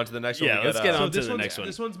 want to move on to the next one? yeah, We let's got, get So on to this the one's, next one.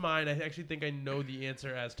 This one's mine. I actually think I know the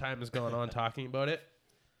answer as time has gone on talking about it.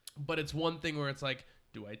 But it's one thing where it's like,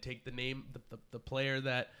 do I take the name, the player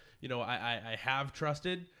that I have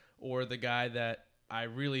trusted, or the guy that I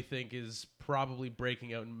really think is probably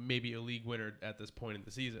breaking out and maybe a league winner at this point in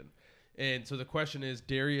the season? And so the question is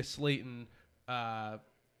Darius Slayton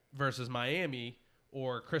versus Miami,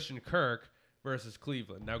 or Christian Kirk versus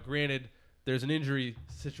Cleveland. Now, granted, there's an injury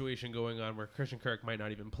situation going on where Christian Kirk might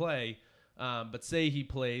not even play. But say he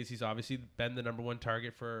plays, he's obviously been the number one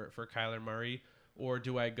target for Kyler Murray. Or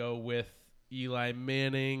do I go with Eli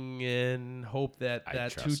Manning and hope that I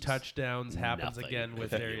that 2 trust touchdowns happens nothing again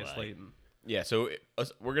with with Darius Eli. Slayton? Yeah, so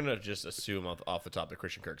we're going to just assume off the top that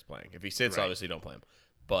Christian Kirk's playing. If he sits, Right. obviously don't play him.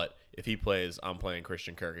 But if he plays, I'm playing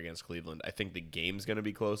Christian Kirk against Cleveland. I think the game's going to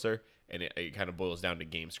be closer, and it kind of boils down to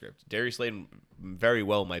game script. Darius Slayton very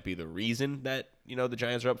well might be the reason that the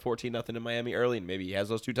Giants are up 14-0 in Miami early, and maybe he has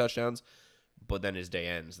those 2 touchdowns. But then his day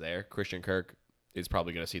ends there. Christian Kirk is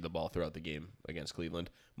probably going to see the ball throughout the game against Cleveland,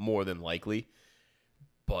 more than likely.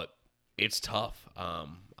 But it's tough.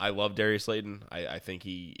 I love Darius Slayton. I think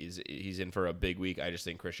he's in for a big week. I just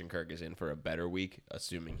think Christian Kirk is in for a better week,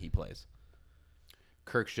 assuming he plays.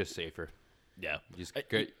 Kirk's just safer. Yeah. You just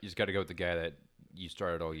got to go with the guy that you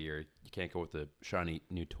started all year. You can't go with the shiny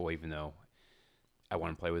new toy, even though I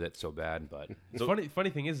want to play with it so bad. But The funny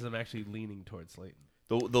thing is I'm actually leaning towards Slayton.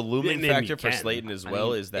 The looming And then factor you for can. Slayton as I well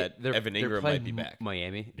mean, is that they're Evan Ingram playing might be back.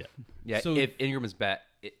 Miami. Yeah. So- If Ingram is back,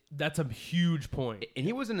 That's a huge point. and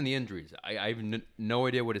he wasn't in the injuries. I have no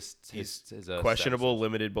idea what his Questionable,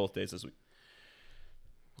 limited both days this week.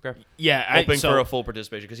 status is. Okay. Yeah. Hoping for a full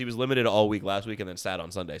participation because he was limited all week last week and then sat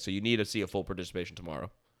on Sunday. So you need to see a full participation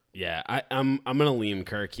tomorrow. Yeah, I'm gonna lean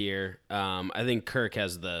Kirk here. I think Kirk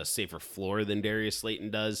has the safer floor than Darius Slayton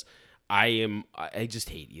does. I just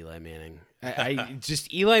hate Eli Manning. I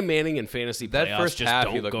just Eli Manning and fantasy That playoffs first just half,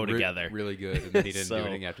 he don't looked go together. really good, and then he didn't So, do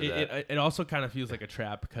anything after that. It also kind of feels like a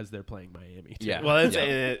trap because they're playing Miami. Too. Yeah. Well, that's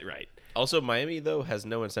Yeah. right. Also, Miami, though, has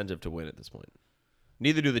no incentive to win at this point.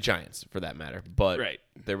 Neither do the Giants, for that matter. But Right.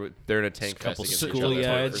 they're in a tank fest Couple against each school other.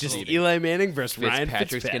 yards. for Just seeding. Eli Manning versus Ryan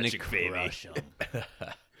Fitzpatrick's gonna Fitzpatrick, baby. crush him.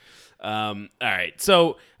 All right,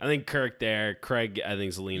 so I think Kirk there. Craig, I think,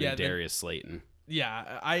 is leaning Yeah, then- Darius Slayton.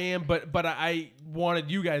 Yeah, I am, but I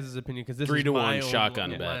wanted you guys' opinion because this 3 is to my 1 own shotgun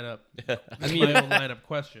bet. lineup. This is my own lineup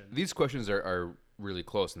question, These questions are really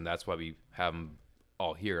close, and that's why we have them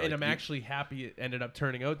all here. and Like, I'm actually happy it ended up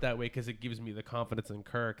turning out that way because it gives me the confidence in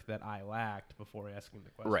Kirk that I lacked before asking the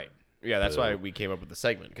question. right. Yeah, that's why we came up with the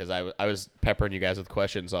segment because I was peppering you guys with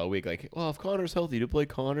questions all week. Like, well, if Connor's healthy, to play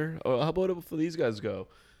Connor. Or how about if these guys go?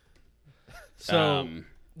 So All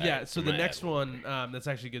yeah, right, so I'm the gonna next add one, that's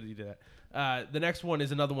actually good that you did that. The next one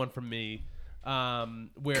is another one from me,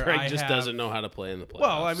 where Craig I just have, doesn't know how to play in the playoffs.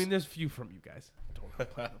 Well, I mean, there's a few from you guys. Don't know how to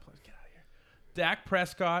play in the playoffs. Get out of here. Dak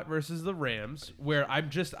Prescott versus the Rams, where I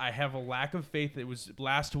have a lack of faith. It was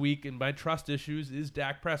last week, and my trust issues is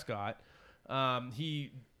Dak Prescott.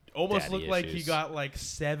 He almost Daddy looked like he issues. got like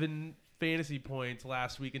 7 fantasy points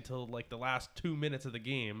last week until like the last 2 minutes of the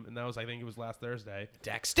game, and that was, I think it was last Thursday.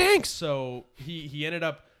 Dak stinks. So he ended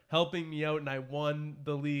up helping me out, and I won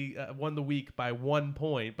the league, won the week by 1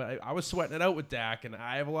 point. But I was sweating it out with Dak, and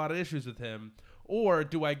I have a lot of issues with him. Or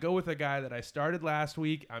do I go with a guy that I started last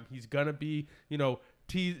week? He's gonna be,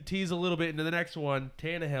 tease a little bit into the next one,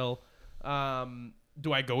 Tannehill.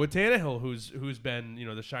 Do I go with Tannehill, who's been,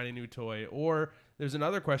 the shiny new toy? Or there's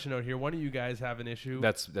another question out here. One of you guys have an issue.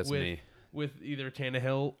 That's with, me. with either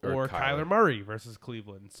Tannehill Or or Kyler. Kyler Murray versus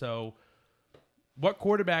Cleveland. So, what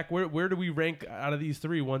quarterback? Where do we rank out of these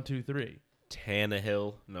 3? 1, 2, 3.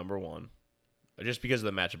 Tannehill, number 1. Just because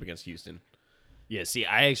of the matchup against Houston. yeah. See,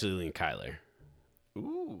 I actually lean Kyler.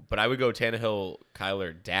 Ooh, but I would go Tannehill,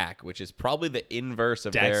 Kyler, Dak, which is probably the inverse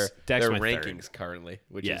of Dak's their my rankings third. currently,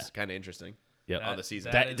 which Yeah. is kind of interesting. Yep. On the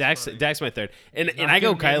season. That is Dak's funny. Dak's my third, and Not I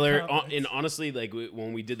go giving me any Kyler. confidence. And honestly, like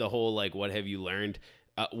when we did the whole like what have you learned,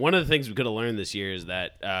 One of the things we could have learned this year is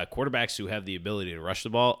that quarterbacks who have the ability to rush the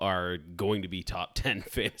ball are going to be top 10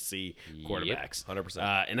 fantasy quarterbacks.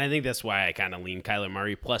 100%. And I think that's why I kind of lean Kyler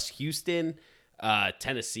Murray. Plus Houston,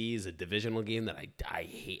 Tennessee is a divisional game that I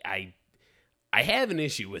hate. I have an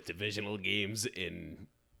issue with divisional games in.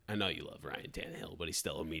 I know you love Ryan Tannehill, but he's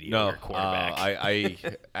still a mediocre quarterback. I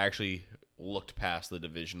actually looked past the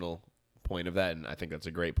divisional point of that, and I think that's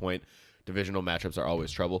a great point. Divisional matchups are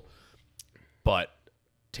always trouble, but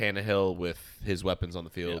Tannehill with his weapons on the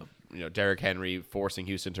field, Derrick Henry forcing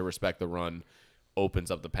Houston to respect the run, opens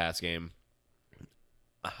up the pass game.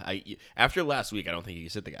 After last week, I don't think you can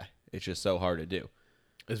sit the guy. It's just so hard to do.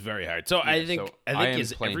 It's very hard. So I think am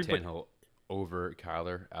is playing everybody. Tannehill over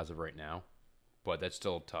Kyler as of right now, but that's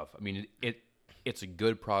still tough. I mean, it's a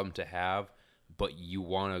good problem to have, but you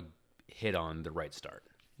want to hit on the right start.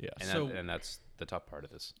 Yeah. And that's the tough part of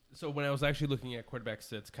this. So when I was actually looking at quarterback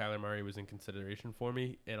sits, Kyler Murray was in consideration for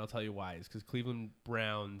me, and I'll tell you why. It's because Cleveland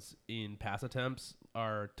Browns in pass attempts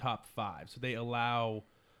are top 5, so they allow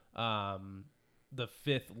the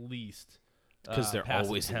 5th least. Because they're pass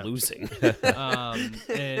always attempts. losing.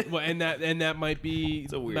 And that might be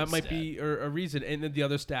a weird that might stat. be a reason. And then the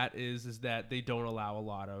other stat is that they don't allow a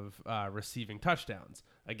lot of receiving touchdowns.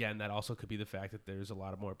 Again, that also could be the fact that there's a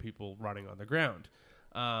lot of more people running on the ground.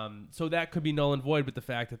 So that could be null and void with the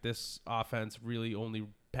fact that this offense really only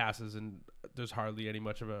passes and there's hardly any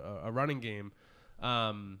much of a running game.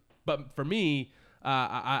 But for me,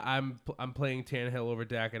 I'm playing Tannehill over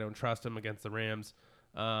Dak. I don't trust him against the Rams.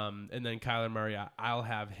 And then Kyler Murray, I'll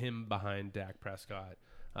have him behind Dak Prescott.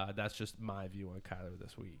 That's just my view on Kyler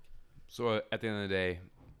this week. So at the end of the day,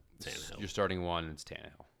 Tannehill. you're starting one, and it's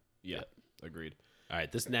Tannehill. Yeah, agreed. All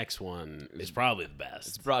right, this next one is probably the best.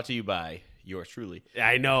 It's brought to you by yours truly.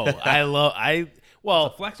 I know. Well,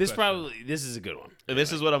 It's a flex this question. this is a good one. And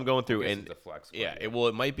this is what I'm going through. Guess And it's a flex yeah, question.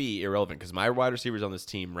 it might be irrelevant because my wide receivers on this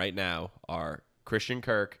team right now are Christian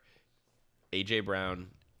Kirk, AJ Brown,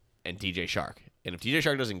 and DJ Shark. And if DJ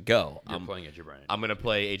Shark doesn't go, You're playing AJ Brown. I'm gonna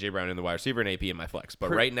play AJ Brown in the wide receiver and AP in my flex. But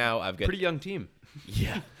right now I've got Pretty young team.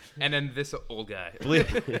 yeah. And then this old guy.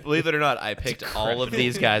 Believe it or not, I picked all of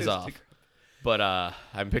these guys off. But I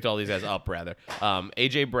picked all these guys up rather.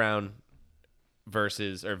 AJ Brown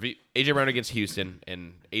AJ Brown against Houston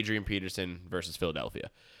and Adrian Peterson versus Philadelphia.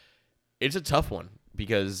 It's a tough one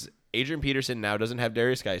because Adrian Peterson now doesn't have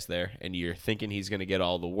Darius Geis there, and you're thinking he's going to get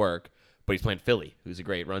all the work, but he's playing Philly, who's a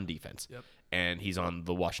great run defense. Yep. And he's on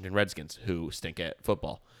the Washington Redskins, who stink at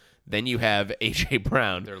football. Then you have AJ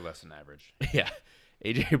Brown. They're less than average. Yeah.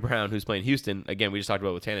 AJ Brown, who's playing Houston. Again, we just talked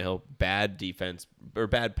about with Tannehill. Bad defense, or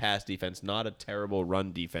bad pass defense, not a terrible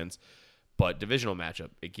run defense, but divisional matchup.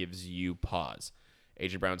 It gives you pause.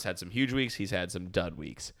 AJ Brown's had some huge weeks. He's had some dud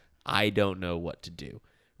weeks. I don't know what to do.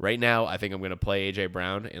 Right now, I think I'm going to play AJ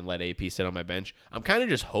Brown and let AP sit on my bench. I'm kind of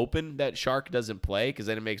just hoping that Shark doesn't play because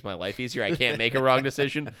then it makes my life easier. I can't make a wrong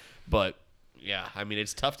decision. But, yeah, I mean,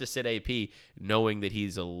 it's tough to sit AP knowing that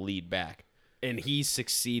he's a lead back. And he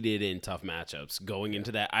succeeded in tough matchups going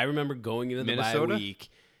into that. I remember going into the bye Minnesota? week.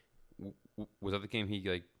 Was that the game he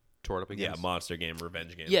tore it up Yeah, against? monster game,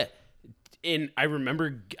 revenge game. Yeah. And I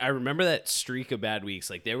remember that streak of bad weeks.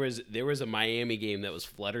 Like there was a Miami game that was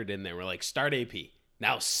fluttered in there. We're like, start AP.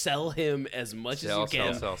 Now sell him as much as you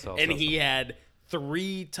can. Sell, and he had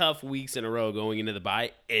 3 tough weeks in a row going into the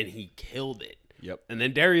bye, and he killed it. Yep. And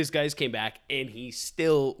then Darius Geis came back, and he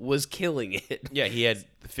still was killing it. Yeah, he had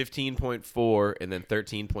 15.4 and then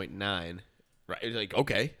 13.9. Right. It's like,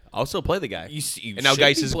 okay, I'll still play the guy. You And now should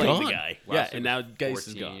Geis be is playing gone. The guy. Last Yeah, week and was now Geis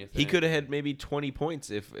is 14, gone. you He think? could have had maybe 20 points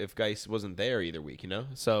if Geis wasn't there either week,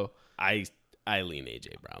 So I lean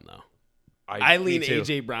AJ Brown though. I I lean me too.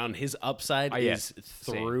 AJ Brown. His upside yeah, is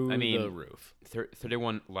same. through I mean, the roof.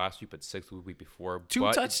 31 last week, but 6 the week before. 2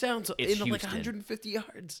 but touchdowns it's in like Houston. 150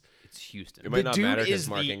 yards. It's Houston. It might not matter 'cause is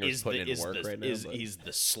Mark the- Ingram's is putting the- in is work the- right now, is- but- He's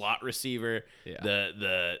the slot receiver, Yeah.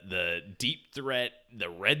 the deep threat, the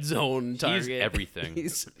red zone target. He's everything. He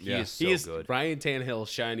is so good. Ryan Tannehill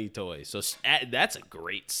shiny toy. So that's a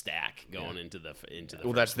great stack going into the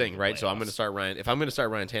well, that's the thing, right? So I'm going to playoffs. start Ryan. If I'm going to start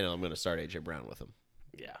Ryan Tannehill, I'm going to start AJ Brown with him.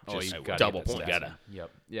 Yeah. Oh, Just you gotta double get that points. stats Gotta. in.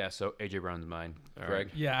 Yep. Yeah. So AJ Brown's mine. Greg.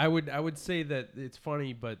 Yeah, I would say that it's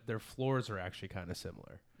funny, but their floors are actually kind of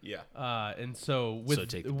similar. Yeah. And so with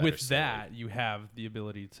take the better with ceiling. that, you have the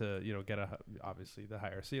ability to get obviously the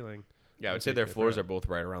higher ceiling. Yeah, I would say their floors are both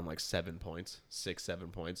right around like 7 points, 7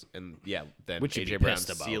 points. And yeah, then Which you'd be AJ Brown's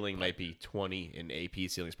pissed about, ceiling but- might be 20 and AP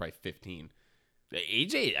ceiling is probably 15.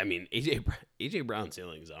 AJ Brown's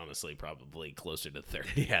ceiling is honestly probably closer to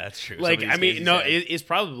 30. Yeah, that's true. Like, Some of these games he's had. it's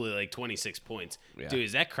probably like 26 points. Yeah. Dude,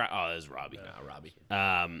 is that oh, that's Robbie. Robbie.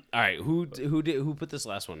 All right, who put this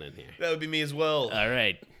last one in here? That would be me as well. All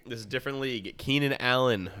right. This is a different league. Keenan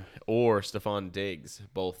Allen or Stephon Diggs,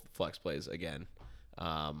 both flex plays again.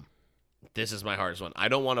 This is my hardest one. I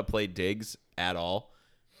don't want to play Diggs at all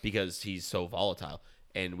because he's so volatile,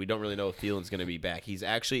 and we don't really know if Thielen's going to be back. He's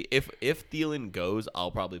actually, if Thielen goes,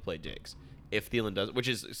 I'll probably play Diggs. If Thielen does, which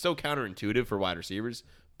is so counterintuitive for wide receivers,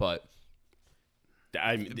 but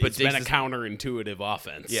It's been a counterintuitive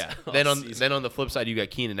offense. yeah. all Then season. on the flip side, you got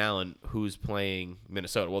Keenan Allen who's playing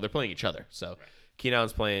Minnesota. Well, they're playing each other, so Keenan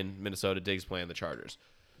Allen's playing Minnesota, Diggs playing the Chargers.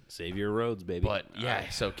 Xavier Rhodes, baby. But yeah,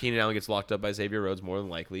 so Keenan Allen gets locked up by Xavier Rhodes more than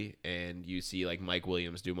likely, and you see like Mike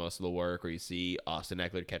Williams do most of the work, or you see Austin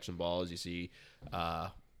Eckler catch some balls, you see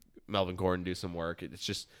Melvin Gordon do some work.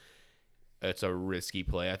 It's a risky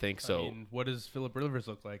play, I think. So I mean, what does Phillip Rivers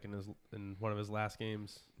look like in one of his last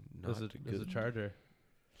games as a Charger?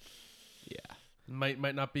 yeah, Might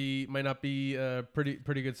not be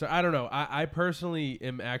pretty good. So I don't know. I personally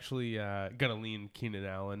am actually gonna lean Keenan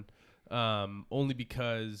Allen, only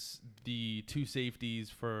because the two safeties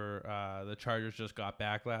for the Chargers just got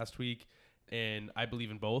back last week, and I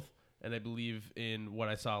believe in both, and I believe in what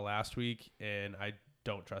I saw last week, and I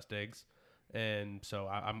don't trust Diggs, and so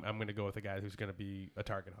I'm gonna go with a guy who's gonna be a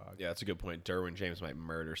target hog. yeah, that's a good point. Derwin James might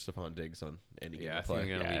murder Stephon Diggs on any given I play.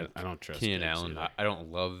 think I'm gonna Yeah, lean I don't trust Keenan Diggs Allen. either. I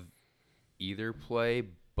don't love either play,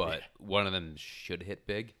 but one of them should hit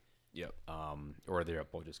big. Yep. Or they'll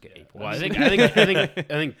both just get 8 points. Well, I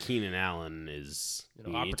think Keenan Allen is. You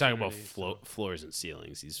talk about opportunity, so. floors and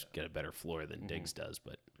ceilings. He's got a better floor than Diggs does,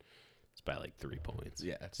 but it's by like 3 points.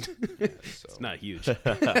 Yeah, it's It's not huge.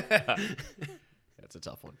 that's a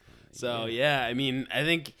tough one. So yeah, I mean, I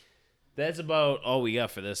think that's about all we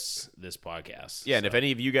got for this podcast. Yeah, and So, if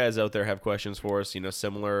any of you guys out there have questions for us,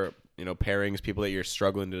 similar, pairings, people that you're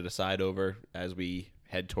struggling to decide over as we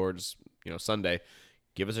head towards, Sunday,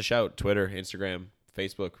 give us a shout. Twitter, Instagram,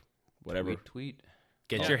 Facebook, whatever. Tweet.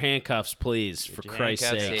 get your handcuffs, please, for your Christ's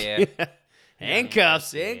handcuffs,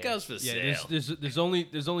 sake. handcuffs for Yeah, sale. there's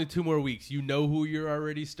only 2 more weeks. You know who you're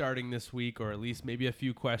already starting this week, or at least maybe a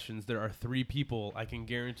few questions. There are 3 people I can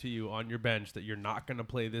guarantee you on your bench that you're not going to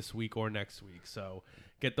play this week or next week. So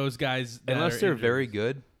get those guys. That Unless are they're injured. very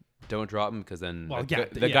good, don't drop them because then Well, the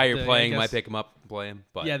yeah, guy you're I playing guess- might pick him up and play him.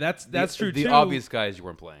 But Yeah, that's true The too. obvious guys you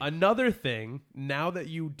weren't playing. Another thing, now that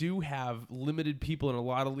you do have limited people, and a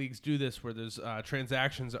lot of leagues do this, where there's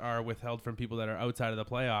transactions are withheld from people that are outside of the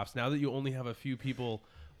playoffs. Now that you only have a few people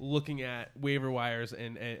looking at waiver wires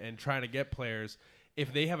and trying to get players,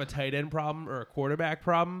 if they have a tight end problem or a quarterback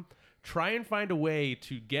problem, try and find a way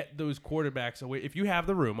to get those quarterbacks away. If you have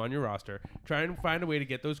the room on your roster, try and find a way to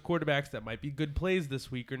get those quarterbacks that might be good plays this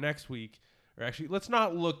week or next week. Or actually, let's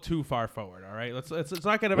not look too far forward. All right, let's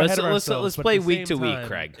not get ahead of ourselves. Let's but play at the week to same week, time-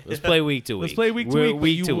 Craig. Let's play week to week. Let's play week to We're week, but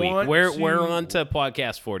Week you to week. want We're to- on to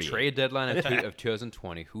podcast 40. Trade deadline of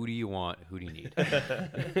 2020. Who do you want? Who do you need?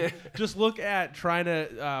 Just look at trying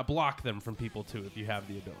to block them from people too, if you have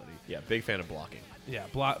the ability. Yeah, big fan of blocking. Yeah,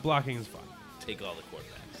 blocking is fun. Take all the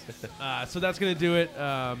quarterbacks. So that's going to do it.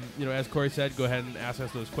 As Corey said, go ahead and ask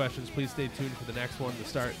us those questions. Please stay tuned for the next one, the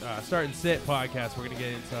Start and Sit podcast. We're going to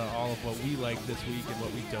get into all of what we like this week and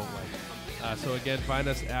what we don't like. So again, find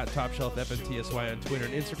us at Top Shelf FNTSY on Twitter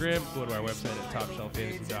and Instagram. Go to our website at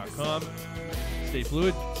TopShelfFantasy.com. Stay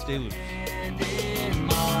fluid, stay loose.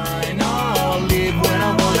 I'll live when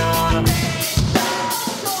I wanna.